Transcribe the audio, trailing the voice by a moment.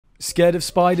Scared of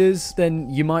spiders? Then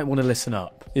you might want to listen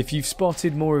up. If you've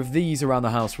spotted more of these around the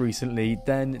house recently,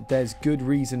 then there's good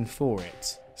reason for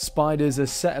it. Spiders are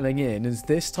settling in as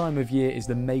this time of year is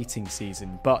the mating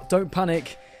season, but don't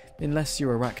panic, unless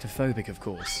you're arachnophobic of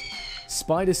course.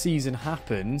 Spider season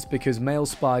happens because male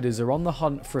spiders are on the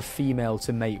hunt for a female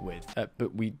to mate with,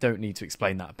 but we don't need to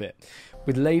explain that bit.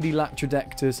 With lady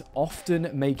latrodectors often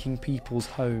making people's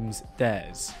homes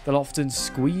theirs. They'll often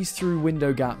squeeze through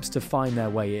window gaps to find their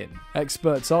way in.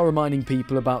 Experts are reminding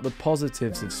people about the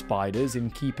positives of spiders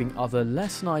in keeping other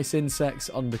less nice insects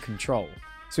under control.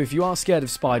 So if you are scared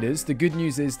of spiders, the good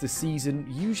news is the season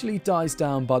usually dies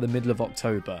down by the middle of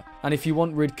October. And if you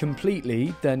want rid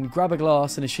completely, then grab a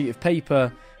glass and a sheet of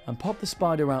paper and pop the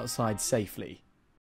spider outside safely.